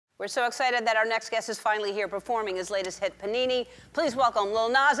We're so excited that our next guest is finally here performing his latest hit, Panini. Please welcome Lil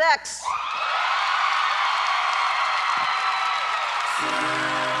Nas X.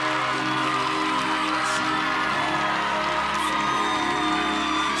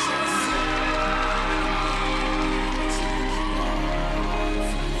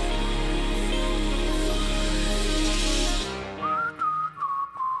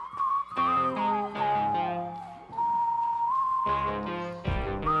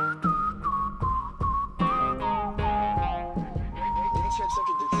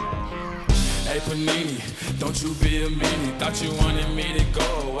 Hey Panini, don't you be a meanie. Thought you wanted me to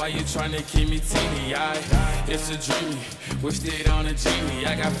go, why you tryna keep me teeny? It's a dreamy, wished it on a genie.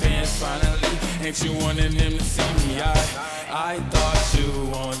 I got fans finally, ain't you wanting them to see me? I thought you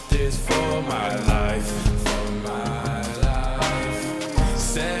want this for my life, for my life.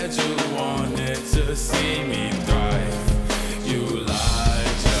 Said you wanted to see me thrive, you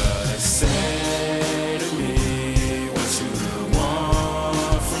lied, just say to me what you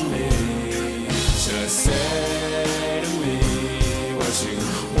want from me. Just say to me what you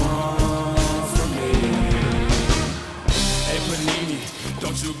want from me. Hey Panini,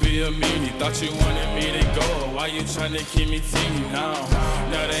 don't you be a meanie. Thought you wanted me to go, why you tryna keep me teeny now?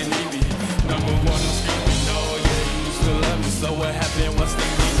 Now they need me, #1 I'm screaming. Oh yeah, you used to love me, so what happened? What's the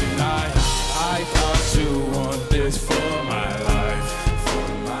meaning? I thought you want this for my life, for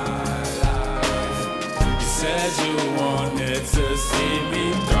my life. You said you wanted to see me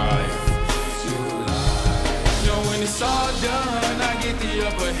thrive. When it's all done, I get the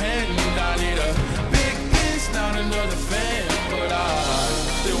upper hand. I need a big piece, not another fan. But I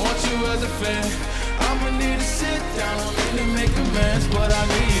still want you as a fan. I'ma need to sit down, I'm in to make amends. But I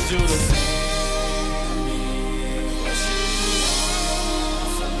need you to say to me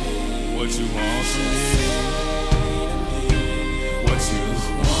what you want from me.